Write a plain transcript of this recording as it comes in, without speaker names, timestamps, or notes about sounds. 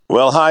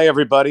Well, hi,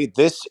 everybody.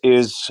 This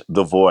is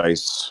the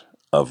voice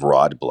of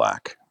Rod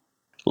Black.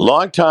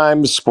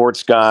 Longtime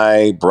sports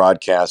guy,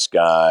 broadcast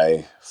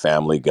guy,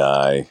 family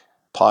guy,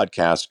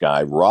 podcast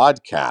guy,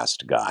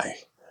 rodcast guy.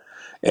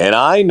 And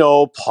I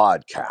know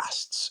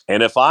podcasts.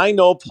 And if I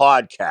know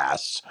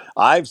podcasts,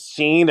 I've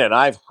seen and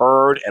I've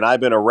heard and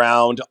I've been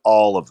around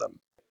all of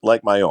them,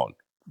 like my own,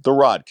 the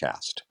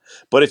Rodcast.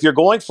 But if you're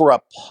going for a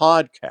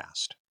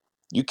podcast,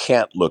 you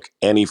can't look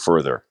any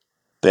further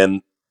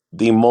than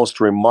the most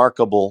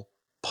remarkable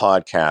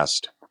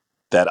podcast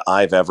that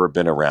I've ever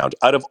been around.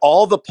 Out of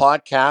all the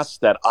podcasts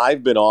that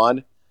I've been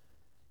on,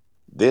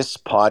 this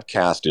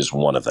podcast is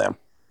one of them.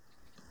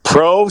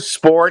 Pro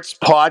sports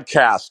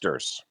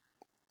podcasters.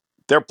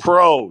 They're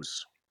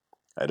pros.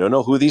 I don't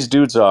know who these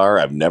dudes are.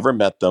 I've never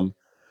met them,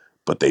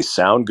 but they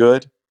sound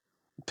good.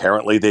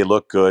 Apparently, they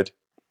look good.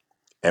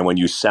 And when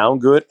you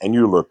sound good and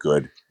you look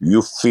good,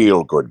 you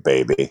feel good,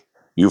 baby.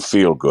 You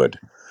feel good.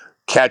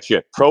 Catch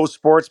it. Pro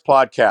sports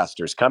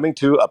podcasters coming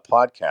to a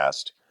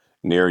podcast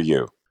near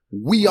you.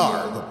 We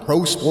are the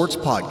Pro Sports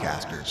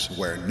Podcasters,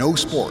 where no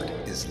sport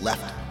is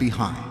left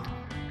behind.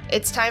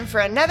 It's time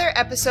for another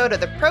episode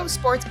of the Pro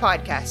Sports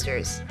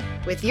Podcasters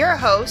with your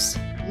hosts,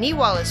 Nee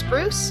Wallace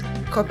Bruce,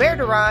 Corbert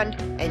Durand,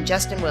 and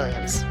Justin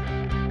Williams.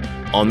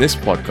 On this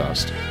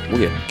podcast,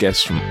 we have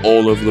guests from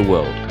all over the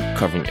world,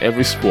 covering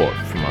every sport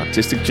from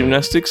artistic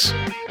gymnastics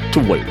to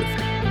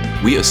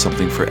weightlifting. We have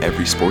something for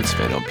every sports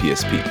fan on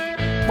PSP.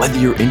 Whether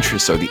your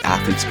interests are the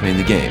athletes playing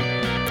the game,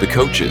 the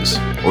coaches,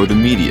 or the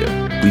media,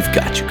 we've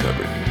got you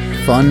covered.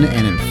 Fun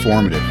and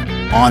informative,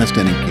 honest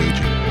and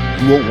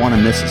engaging. You won't want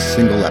to miss a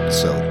single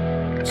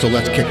episode. So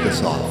let's kick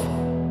this off.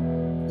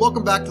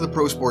 Welcome back to the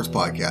Pro Sports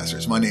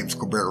Podcasters. My name's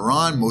Corbert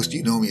Durand. Most of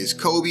you know me as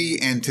Kobe.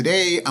 And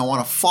today I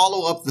want to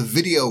follow up the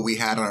video we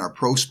had on our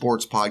Pro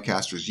Sports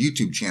Podcasters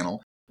YouTube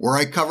channel, where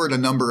I covered a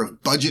number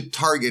of budget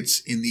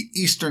targets in the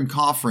Eastern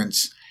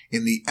Conference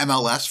in the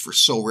MLS for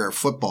So Rare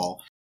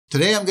Football.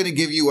 Today I'm going to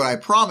give you what I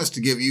promised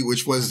to give you,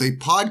 which was a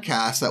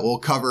podcast that will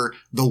cover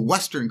the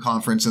Western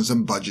Conference and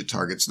some budget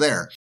targets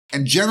there.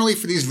 And generally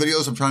for these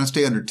videos, I'm trying to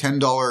stay under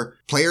 $10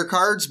 player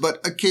cards,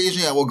 but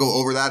occasionally I will go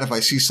over that if I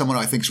see someone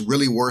I think is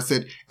really worth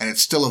it and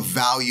it's still a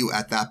value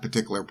at that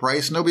particular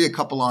price. And there'll be a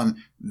couple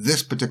on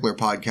this particular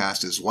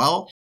podcast as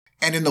well.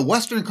 And in the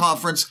Western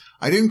Conference,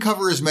 I didn't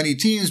cover as many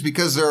teams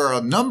because there are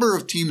a number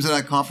of teams in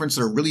that conference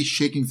that are really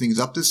shaking things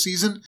up this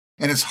season.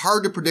 And it's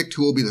hard to predict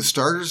who will be the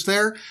starters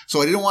there,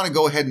 so I didn't want to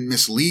go ahead and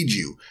mislead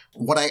you.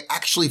 What I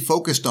actually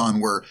focused on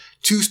were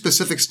two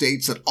specific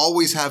states that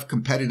always have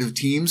competitive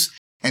teams,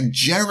 and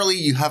generally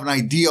you have an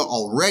idea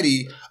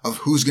already of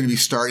who's going to be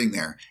starting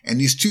there. And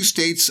these two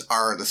states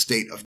are the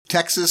state of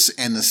Texas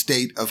and the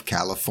state of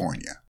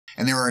California.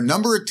 And there are a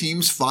number of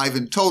teams, 5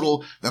 in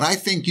total, that I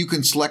think you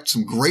can select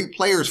some great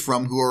players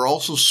from who are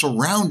also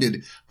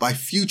surrounded by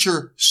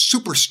future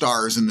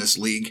superstars in this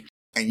league.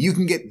 And you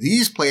can get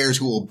these players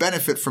who will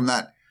benefit from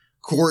that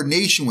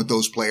coordination with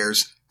those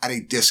players at a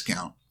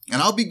discount.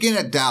 And I'll begin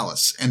at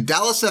Dallas. And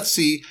Dallas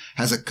FC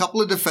has a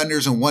couple of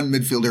defenders and one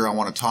midfielder I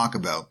want to talk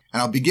about. And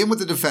I'll begin with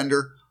the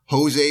defender,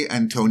 Jose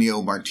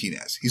Antonio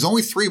Martinez. He's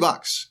only $3.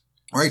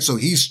 All right, so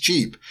he's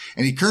cheap.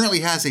 And he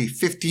currently has a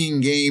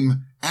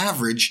 15-game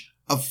average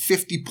of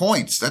 50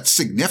 points. That's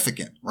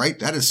significant, right?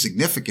 That is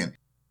significant.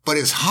 But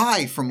his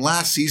high from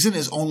last season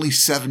is only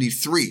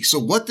 73. So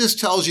what this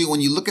tells you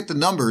when you look at the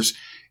numbers,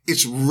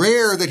 it's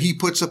rare that he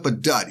puts up a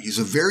dud. He's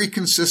a very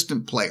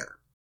consistent player.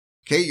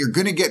 Okay, you're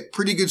going to get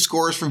pretty good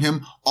scores from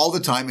him all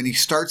the time, and he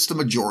starts the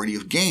majority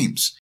of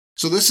games.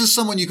 So this is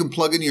someone you can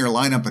plug into your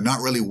lineup and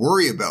not really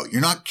worry about. You're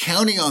not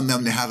counting on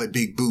them to have a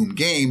big boom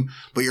game,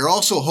 but you're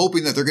also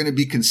hoping that they're going to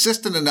be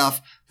consistent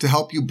enough to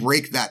help you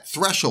break that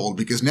threshold,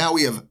 because now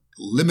we have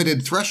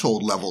limited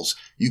threshold levels.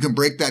 You can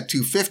break that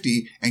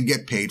 250 and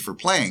get paid for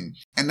playing.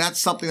 And that's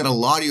something that a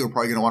lot of you are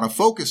probably going to want to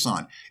focus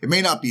on. It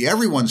may not be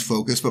everyone's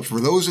focus, but for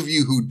those of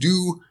you who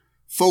do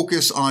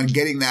focus on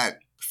getting that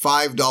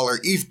 $5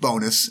 ETH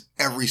bonus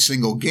every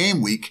single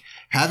game week,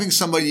 having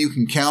somebody you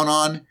can count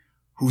on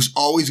who's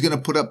always going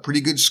to put up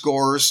pretty good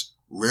scores,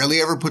 rarely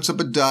ever puts up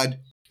a dud,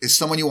 is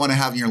someone you want to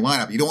have in your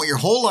lineup. You don't want your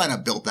whole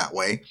lineup built that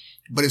way,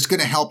 but it's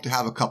going to help to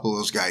have a couple of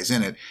those guys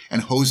in it.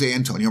 And Jose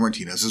Antonio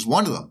Martinez is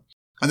one of them.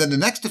 And then the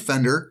next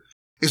defender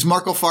is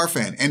Marco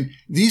Farfan. And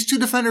these two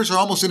defenders are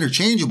almost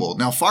interchangeable.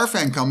 Now,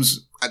 Farfan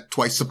comes at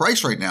twice the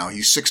price right now.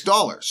 He's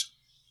 $6.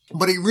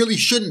 But he really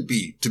shouldn't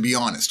be, to be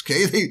honest.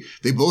 Okay,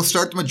 they both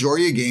start the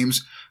majority of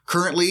games.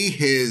 Currently,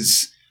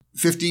 his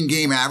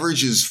 15-game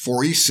average is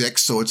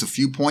 46, so it's a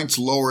few points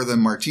lower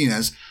than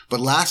Martinez. But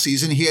last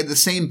season, he had the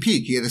same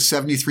peak. He had a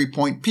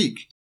 73-point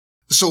peak.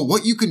 So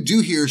what you can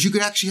do here is you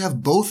could actually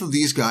have both of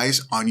these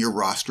guys on your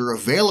roster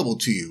available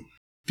to you,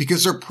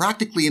 because they're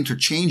practically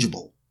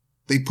interchangeable.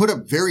 They put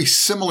up very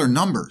similar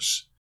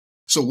numbers.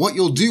 So what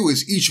you'll do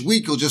is each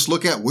week you'll just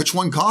look at which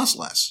one costs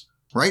less,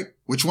 right?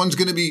 Which one's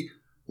going to be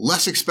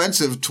less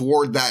expensive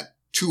toward that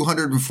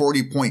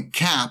 240-point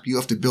cap you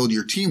have to build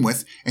your team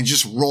with, and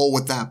just roll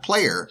with that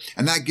player.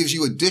 And that gives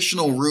you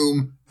additional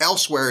room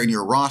elsewhere in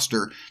your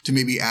roster to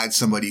maybe add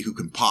somebody who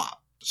can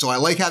pop. So I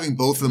like having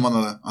both of them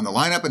on the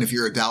lineup. And if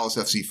you're a Dallas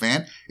FC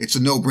fan, it's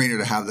a no-brainer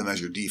to have them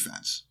as your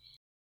defense.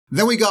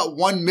 Then we got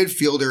one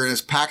midfielder, and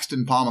it's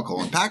Paxton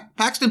Pomykal. And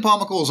Paxton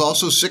Pomykal is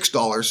also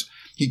 $6.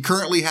 He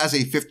currently has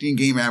a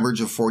 15-game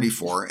average of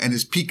 44, and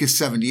his peak is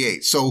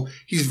 78. So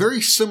he's very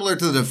similar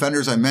to the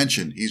defenders I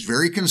mentioned. He's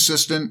very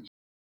consistent.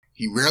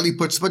 He rarely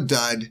puts up a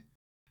dud.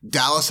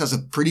 Dallas has a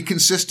pretty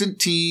consistent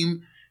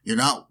team. You're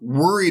not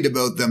worried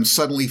about them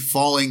suddenly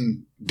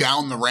falling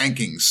down the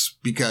rankings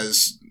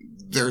because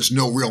there's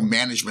no real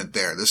management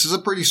there. This is a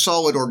pretty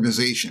solid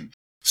organization.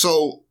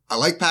 So I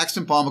like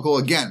Paxton Pomykal.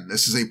 Again,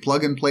 this is a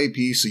plug-and-play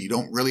piece, so you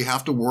don't really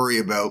have to worry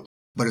about,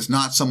 but it's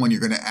not someone you're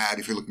going to add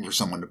if you're looking for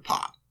someone to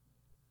pop.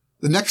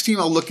 The next team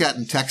I'll look at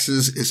in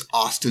Texas is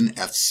Austin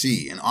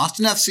FC. And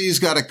Austin FC's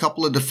got a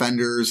couple of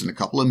defenders and a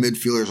couple of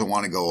midfielders I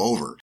want to go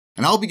over.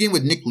 And I'll begin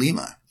with Nick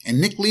Lima. And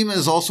Nick Lima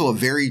is also a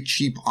very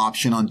cheap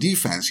option on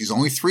defense. He's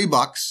only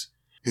 $3.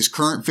 His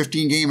current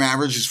 15-game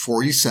average is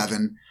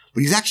 47,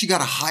 but he's actually got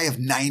a high of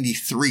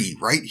 93,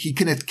 right? He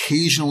can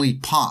occasionally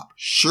pop.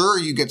 Sure,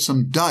 you get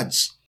some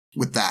duds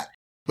with that.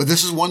 But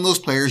this is one of those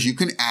players you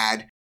can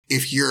add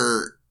if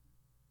you're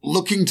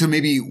looking to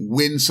maybe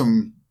win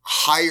some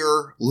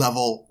higher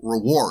level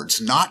rewards,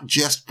 not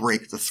just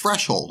break the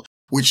threshold,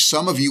 which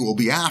some of you will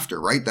be after,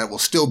 right? That will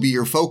still be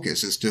your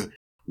focus, is to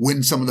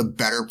win some of the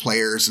better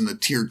players in the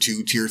tier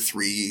 2, tier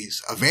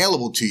 3s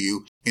available to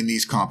you in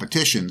these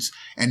competitions.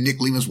 And Nick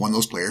Lima is one of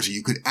those players that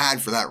you could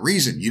add for that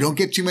reason. You don't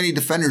get too many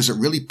defenders that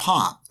really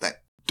pop,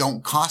 that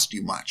don't cost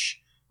you much,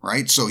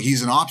 right? So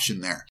he's an option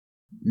there.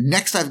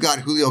 Next, I've got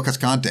Julio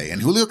Cascante,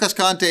 and Julio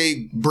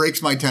Cascante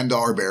breaks my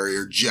 $10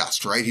 barrier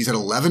just, right? He's at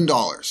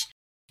 $11,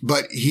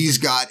 but he's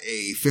got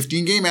a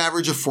 15-game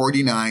average of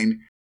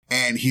 49,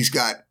 and he's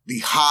got the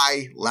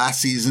high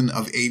last season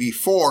of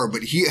 84,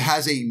 but he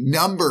has a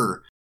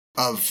number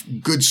of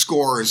good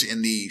scores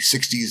in the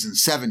 60s and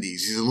 70s.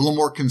 He's a little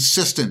more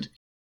consistent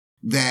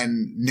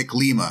than Nick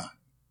Lima.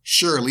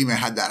 Sure, Lima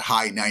had that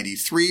high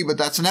 93, but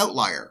that's an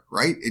outlier,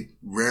 right? It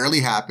rarely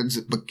happens,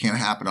 but can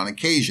happen on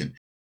occasion.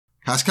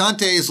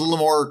 Cascante is a little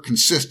more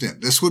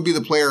consistent. This would be the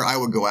player I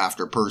would go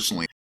after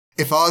personally.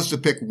 If I was to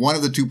pick one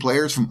of the two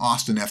players from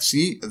Austin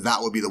FC,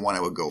 that would be the one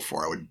I would go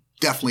for. I would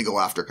definitely go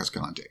after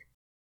Cascante.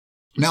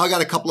 Now I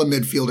got a couple of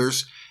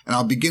midfielders, and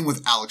I'll begin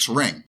with Alex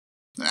Ring.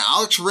 Now,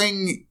 Alex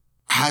Ring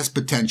has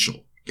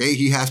potential. Okay,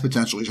 he has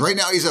potential. Right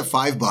now he's at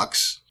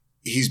 $5.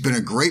 He's been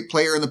a great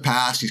player in the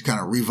past. He's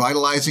kind of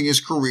revitalizing his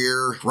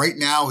career. Right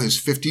now his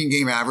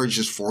 15-game average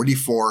is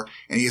 44,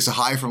 and he has a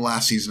high from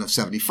last season of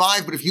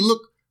 75. But if you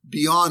look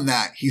beyond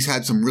that, he's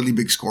had some really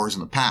big scores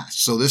in the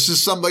past. So this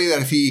is somebody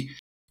that if he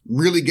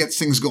really gets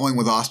things going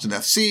with Austin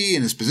FC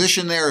and his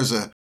position there as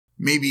a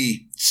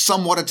maybe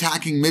somewhat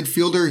attacking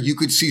midfielder, you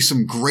could see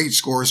some great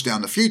scores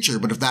down the future.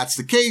 But if that's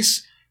the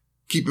case,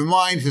 keep in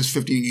mind his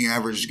 15-game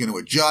average is going to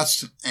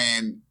adjust,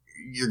 and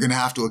you're going to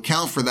have to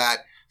account for that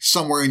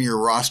somewhere in your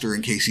roster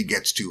in case he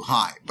gets too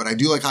high. But I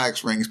do like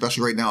Alex Ring,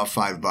 especially right now at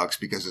 $5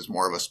 because it's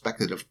more of a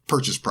speculative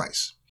purchase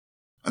price.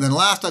 And then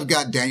last, I've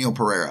got Daniel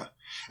Pereira.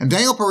 And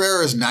Daniel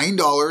Pereira is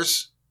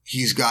 $9.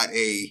 He's got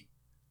a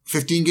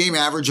 15-game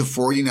average of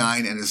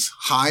 49, and his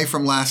high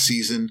from last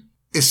season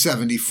is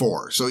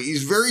 74. So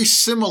he's very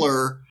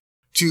similar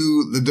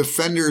to the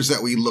defenders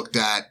that we looked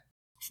at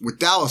with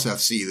Dallas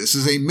FC. This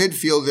is a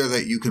midfielder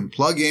that you can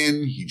plug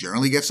in. He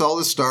generally gets all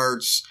the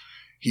starts.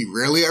 He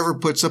rarely ever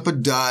puts up a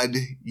dud.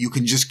 You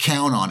can just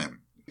count on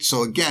him.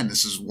 So again,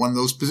 this is one of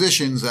those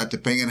positions that,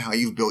 depending on how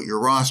you've built your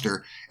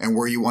roster and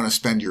where you want to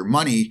spend your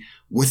money,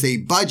 with a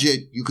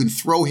budget, you can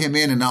throw him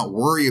in and not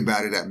worry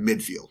about it at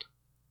midfield.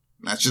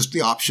 That's just the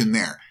option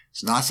there.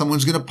 It's not someone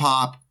who's going to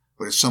pop,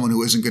 but it's someone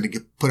who isn't going to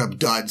put up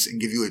duds and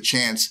give you a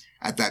chance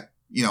at that,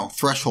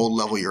 threshold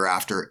level you're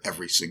after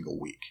every single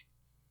week.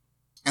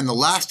 And the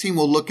last team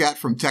we'll look at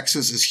from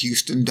Texas is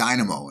Houston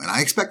Dynamo. And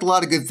I expect a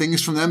lot of good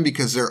things from them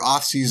because their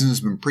offseason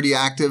has been pretty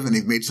active and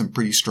they've made some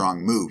pretty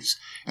strong moves.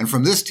 And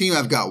from this team,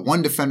 I've got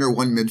one defender,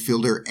 one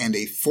midfielder, and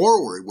a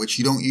forward, which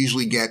you don't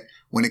usually get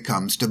when it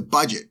comes to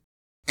budget.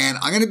 And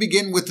I'm going to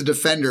begin with the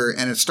defender,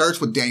 and it starts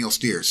with Daniel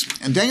Steers.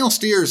 And Daniel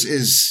Steers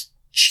is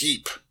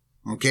cheap.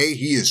 Okay?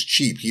 He is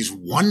cheap. He's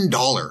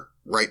 $1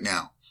 right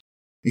now.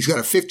 He's got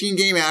a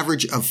 15-game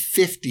average of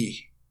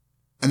 50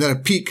 and then a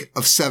peak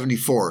of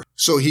 74.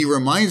 So he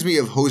reminds me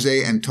of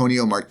Jose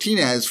Antonio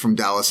Martinez from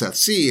Dallas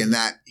FC in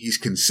that he's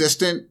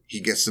consistent. He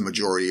gets the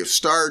majority of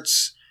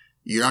starts.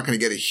 You're not going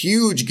to get a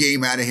huge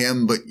game out of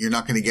him, but you're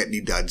not going to get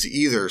any duds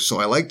either. So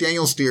I like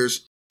Daniel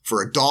Steers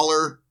for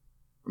 $1.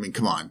 I mean,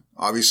 come on.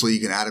 Obviously, you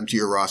can add him to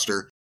your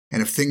roster.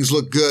 And if things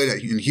look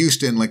good in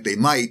Houston, like they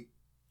might,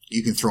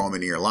 you can throw him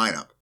into your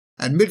lineup.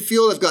 At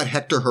midfield, I've got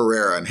Hector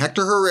Herrera. And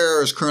Hector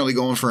Herrera is currently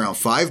going for around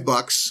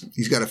 $5.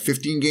 He's got a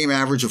 15-game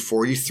average of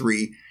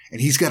 43.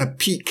 And he's got a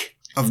peak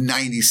of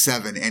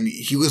 97. And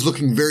he was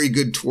looking very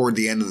good toward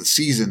the end of the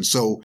season.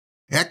 So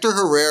Hector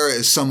Herrera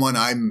is someone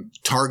I'm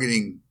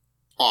targeting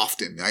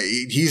often.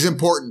 He's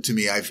important to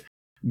me. I've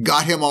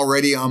got him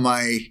already on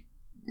my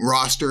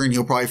roster, and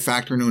he'll probably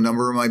factor into a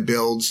number of my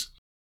builds.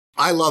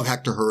 I love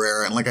Hector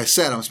Herrera, and like I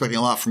said, I'm expecting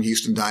a lot from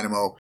Houston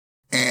Dynamo.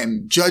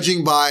 And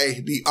judging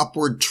by the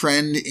upward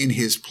trend in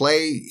his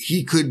play,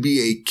 he could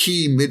be a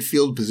key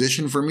midfield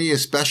position for me,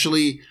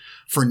 especially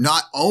for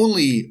not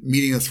only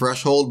meeting the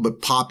threshold,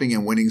 but popping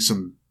and winning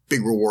some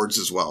big rewards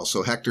as well.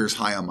 So Hector's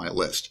high on my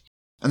list.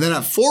 And then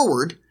at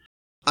forward,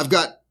 I've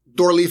got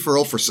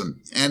Dorleifur Ulfarsson.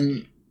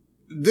 And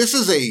this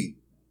is a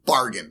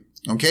bargain.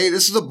 Okay,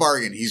 this is a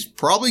bargain. He's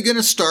probably going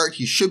to start.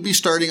 He should be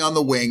starting on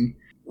the wing.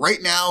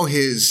 Right now,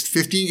 his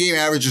 15-game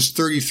average is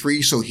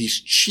 33, so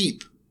he's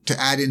cheap to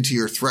add into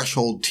your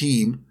threshold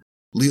team.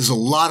 Leaves a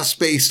lot of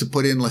space to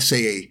put in, let's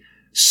say, a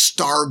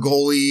star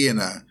goalie and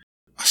a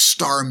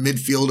star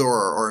midfielder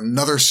or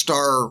another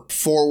star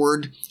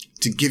forward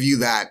to give you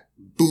that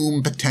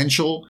boom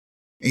potential.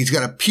 And he's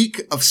got a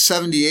peak of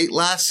 78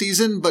 last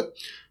season, but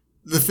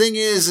the thing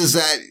is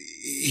that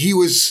he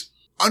was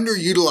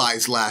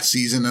underutilized last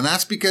season, and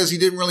that's because he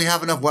didn't really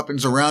have enough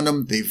weapons around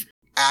him. They've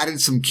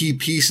added some key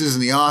pieces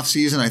in the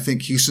offseason. I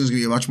think Houston's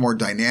going to be a much more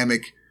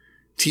dynamic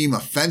team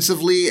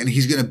offensively, and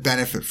he's going to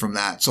benefit from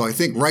that. So I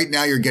think right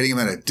now you're getting him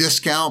at a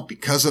discount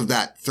because of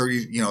that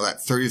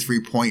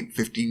 33-point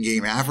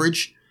 15-game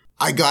average.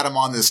 I got him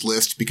on this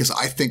list because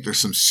I think there's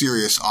some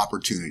serious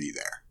opportunity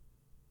there.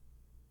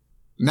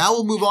 Now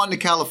we'll move on to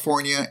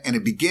California, and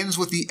it begins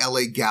with the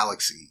LA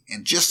Galaxy.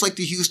 And just like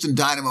the Houston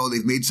Dynamo,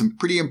 they've made some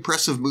pretty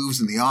impressive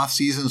moves in the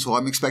offseason, so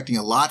I'm expecting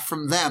a lot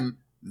from them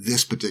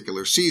this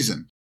particular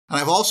season. And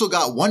I've also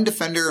got one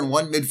defender and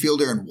one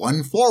midfielder and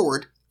one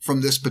forward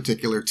from this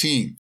particular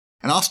team.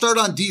 And I'll start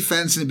on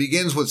defense, and it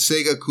begins with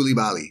Sega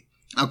Coulibaly.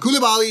 Now,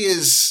 Coulibaly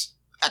is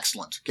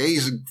excellent, okay?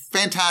 He's a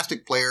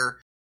fantastic player.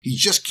 He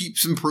just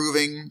keeps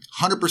improving.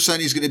 100%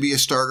 he's going to be a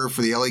starter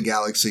for the LA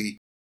Galaxy.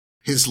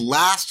 His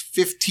last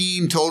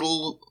 15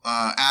 total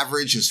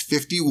average is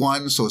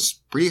 51, so it's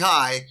pretty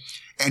high.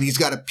 And he's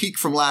got a peak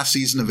from last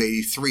season of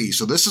 83.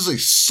 So this is a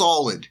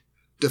solid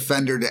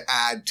defender to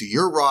add to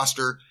your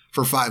roster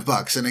for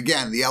 $5. And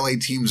again, the LA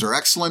teams are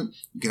excellent.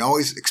 You can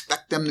always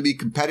expect them to be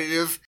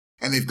competitive.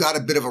 And they've got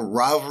a bit of a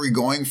rivalry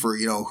going for,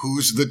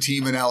 who's the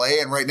team in LA.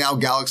 And right now,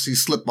 Galaxy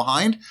slipped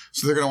behind.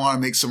 So they're going to want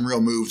to make some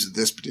real moves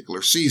this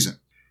particular season.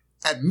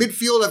 At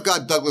midfield, I've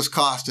got Douglas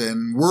Costa,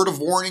 and word of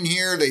warning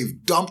here,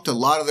 they've dumped a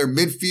lot of their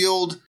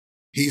midfield.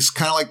 He's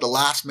kind of like the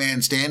last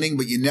man standing,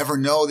 but you never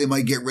know. They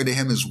might get rid of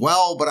him as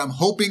well, but I'm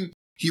hoping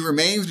he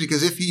remains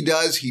because if he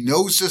does, he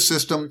knows the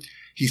system.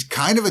 He's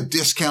kind of a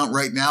discount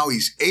right now.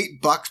 He's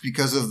 $8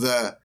 because of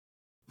the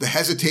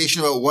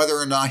hesitation about whether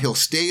or not he'll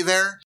stay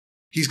there.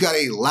 He's got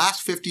a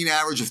last 15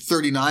 average of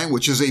 39,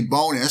 which is a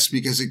bonus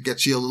because it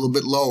gets you a little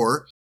bit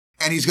lower.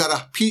 And he's got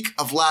a peak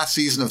of last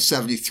season of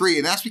 73,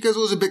 and that's because it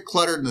was a bit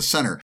cluttered in the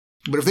center.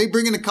 But if they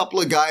bring in a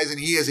couple of guys and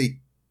he has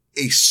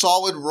a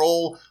solid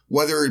role,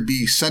 whether it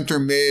be center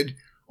mid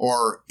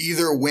or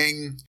either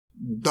wing,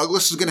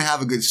 Douglas is going to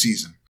have a good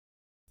season.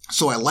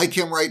 So I like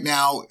him right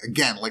now.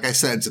 Again, like I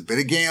said, it's a bit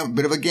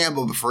of a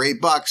gamble, but for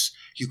 $8,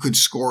 you could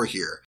score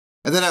here.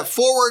 And then at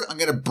forward, I'm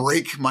going to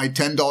break my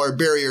 $10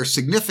 barrier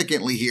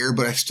significantly here,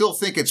 but I still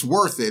think it's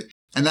worth it,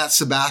 and that's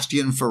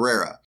Sebastian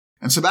Ferreira.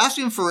 And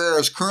Sebastian Ferreira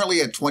is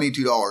currently at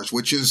 $22,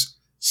 which is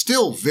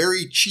still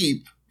very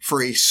cheap for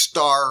a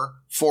star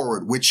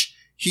forward, which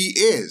he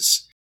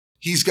is.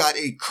 He's got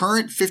a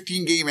current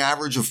 15-game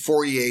average of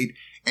 48,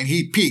 and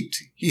he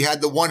peaked. He had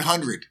the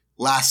 100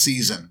 last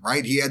season,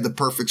 right? He had the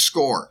perfect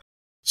score.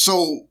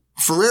 So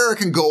Ferreira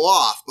can go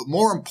off, but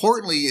more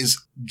importantly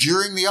is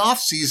during the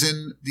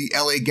offseason, the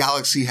LA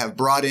Galaxy have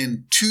brought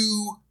in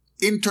 2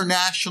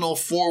 international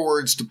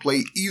forwards to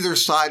play either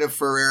side of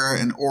Ferreira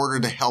in order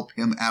to help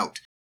him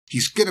out.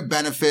 He's going to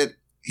benefit.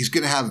 He's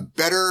going to have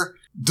better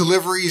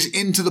deliveries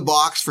into the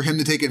box for him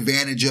to take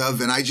advantage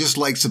of. And I just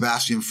like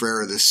Sebastian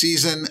Ferreira this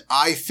season.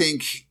 I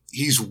think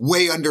he's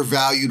way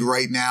undervalued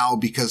right now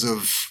because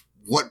of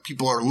what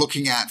people are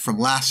looking at from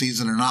last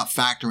season and not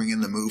factoring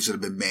in the moves that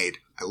have been made.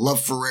 I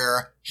love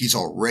Ferreira. He's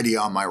already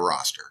on my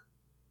roster.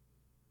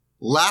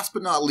 Last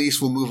but not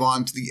least, we'll move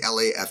on to the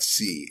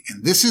LAFC.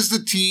 And this is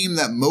the team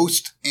that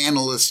most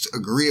analysts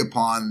agree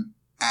upon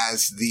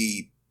as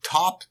the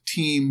top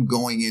team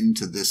going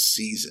into this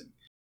season.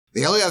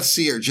 The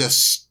LAFC are just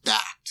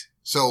stacked.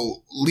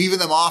 So leaving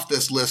them off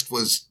this list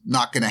was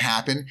not going to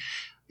happen.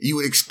 You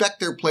would expect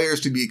their players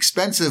to be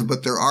expensive,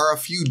 but there are a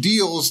few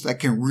deals that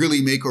can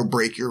really make or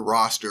break your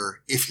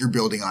roster if you're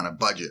building on a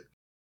budget.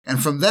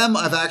 And from them,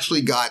 I've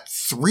actually got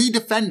 3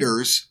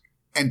 defenders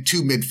and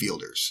 2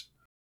 midfielders.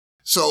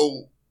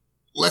 So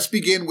let's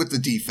begin with the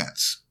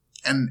defense.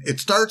 And it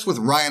starts with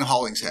Ryan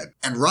Hollingshead.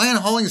 And Ryan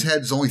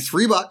Hollingshead is only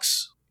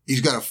 $3.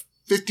 He's got a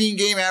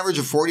 15-game average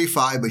of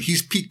 45, but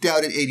he's peaked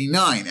out at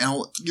 89.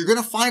 And you're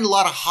going to find a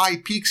lot of high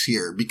peaks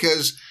here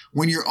because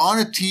when you're on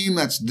a team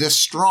that's this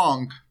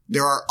strong,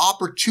 there are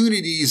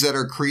opportunities that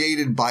are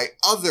created by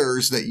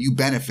others that you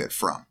benefit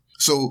from.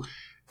 So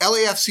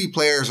LAFC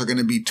players are going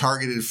to be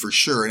targeted for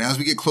sure. And as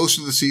we get closer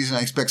to the season,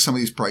 I expect some of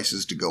these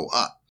prices to go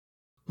up.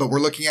 But we're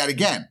looking at,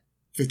 again,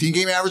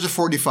 15-game average of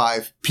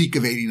 45, peak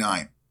of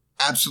 89.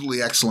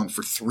 Absolutely excellent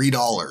for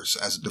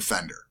 $3 as a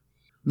defender.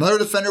 Another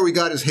defender we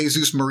got is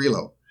Jesus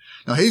Murillo.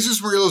 Now,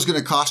 Jesus Murillo is going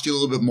to cost you a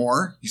little bit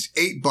more. He's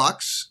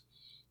 $8.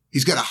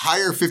 He's got a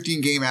higher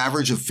 15-game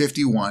average of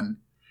 51,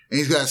 and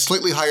he's got a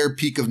slightly higher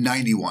peak of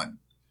 91.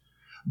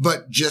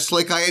 But just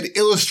like I had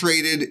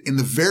illustrated in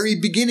the very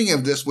beginning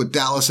of this with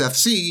Dallas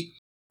FC,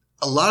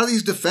 a lot of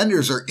these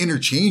defenders are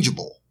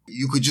interchangeable.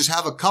 You could just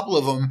have a couple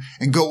of them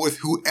and go with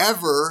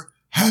whoever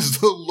has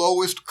the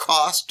lowest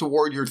cost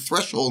toward your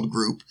threshold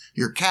group,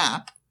 your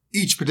cap,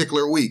 each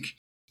particular week.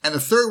 And the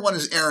third one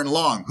is Aaron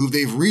Long, who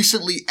they've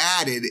recently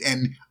added,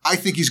 and I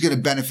think he's going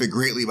to benefit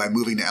greatly by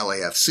moving to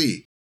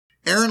LAFC.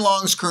 Aaron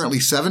Long's currently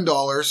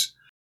 $7.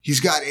 He's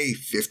got a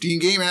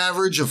 15-game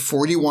average of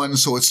 41,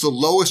 so it's the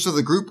lowest of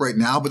the group right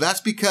now, but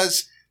that's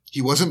because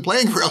he wasn't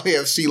playing for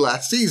LAFC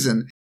last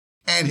season,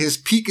 and his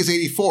peak is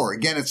 84.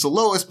 Again, it's the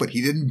lowest, but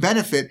he didn't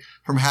benefit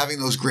from having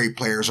those great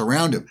players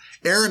around him.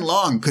 Aaron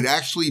Long could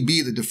actually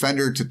be the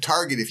defender to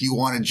target if you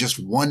wanted just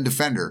one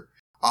defender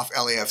off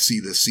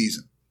LAFC this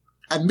season.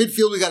 At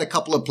midfield, we got a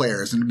couple of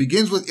players, and it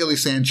begins with Ilie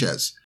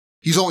Sanchez.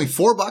 He's only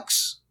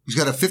 $4. He's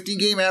got a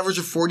 15-game average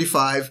of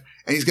 45,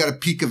 and he's got a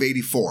peak of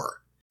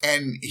 84.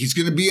 And he's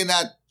going to be in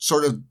that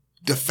sort of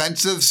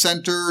defensive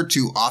center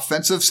to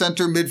offensive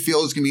center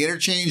midfield. It's going to be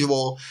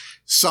interchangeable.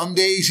 Some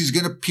days he's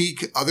going to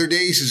peak. Other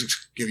days he's going to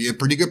give you a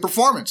pretty good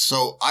performance.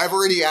 So I've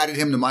already added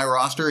him to my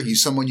roster.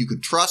 He's someone you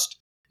could trust.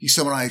 He's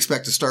someone I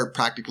expect to start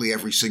practically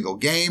every single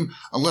game,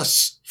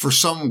 unless for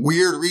some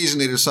weird reason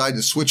they decide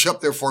to switch up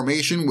their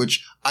formation,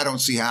 which I don't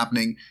see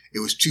happening. It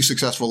was too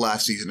successful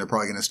last season. They're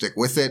probably going to stick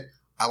with it.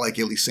 I like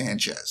Ilie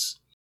Sanchez.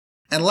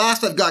 And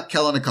last, I've got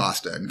Kellyn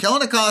Acosta. And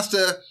Kellyn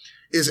Acosta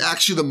is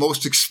actually the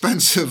most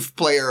expensive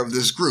player of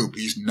this group.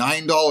 He's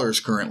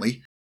 $9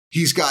 currently.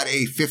 He's got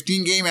a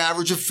 15-game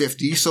average of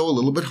 50, so a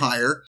little bit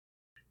higher.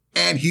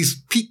 And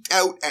he's peaked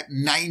out at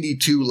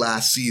 92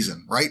 last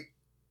season, right?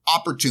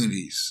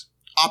 Opportunities.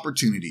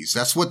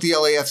 That's what the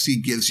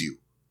LAFC gives you.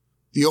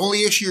 The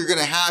only issue you're going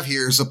to have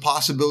here is the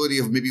possibility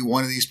of maybe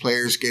one of these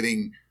players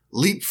getting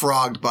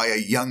leapfrogged by a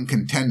young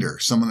contender,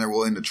 someone they're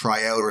willing to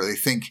try out or they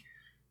think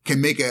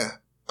can make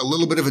a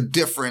little bit of a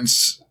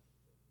difference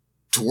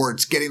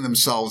towards getting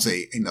themselves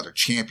another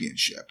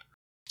championship.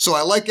 So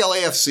I like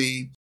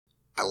LAFC.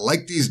 I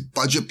like these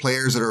budget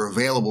players that are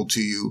available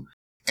to you.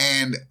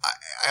 And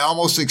I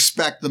almost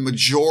expect the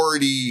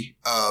majority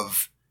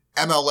of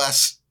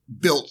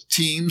MLS-built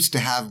teams to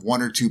have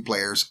one or two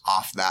players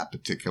off that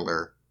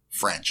particular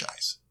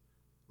franchise.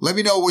 Let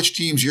me know which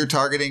teams you're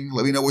targeting.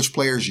 Let me know which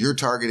players you're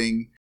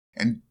targeting.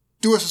 And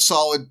do us a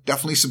solid.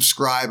 Definitely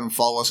subscribe and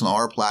follow us on all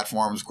our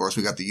platforms. Of course,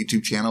 we got the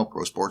YouTube channel,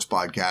 Pro Sports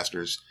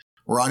Podcasters.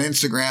 We're on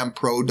Instagram,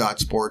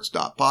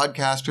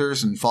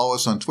 pro.sports.podcasters, and follow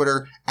us on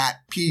Twitter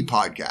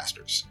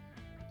 @PPodcasters.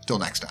 Till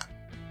next time.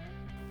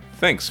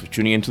 Thanks for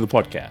tuning into the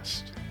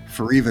podcast.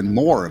 For even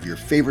more of your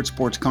favorite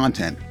sports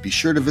content, be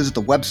sure to visit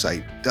the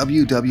website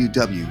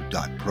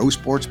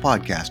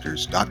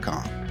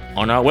www.prosportspodcasters.com.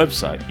 On our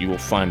website, you will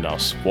find our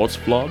sports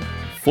blog,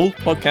 full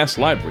podcast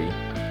library,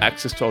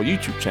 access to our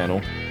YouTube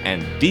channel,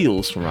 and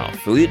deals from our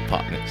affiliate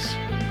partners.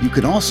 You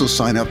can also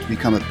sign up to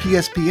become a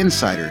PSP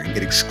Insider and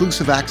get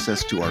exclusive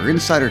access to our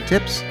insider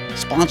tips,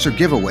 sponsor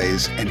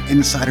giveaways, and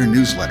insider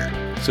newsletter.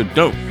 So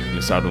don't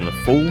miss out on the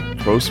full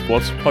Pro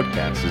Sports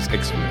Podcasters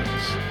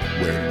experience,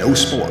 where no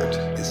sport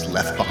is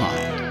left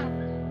behind.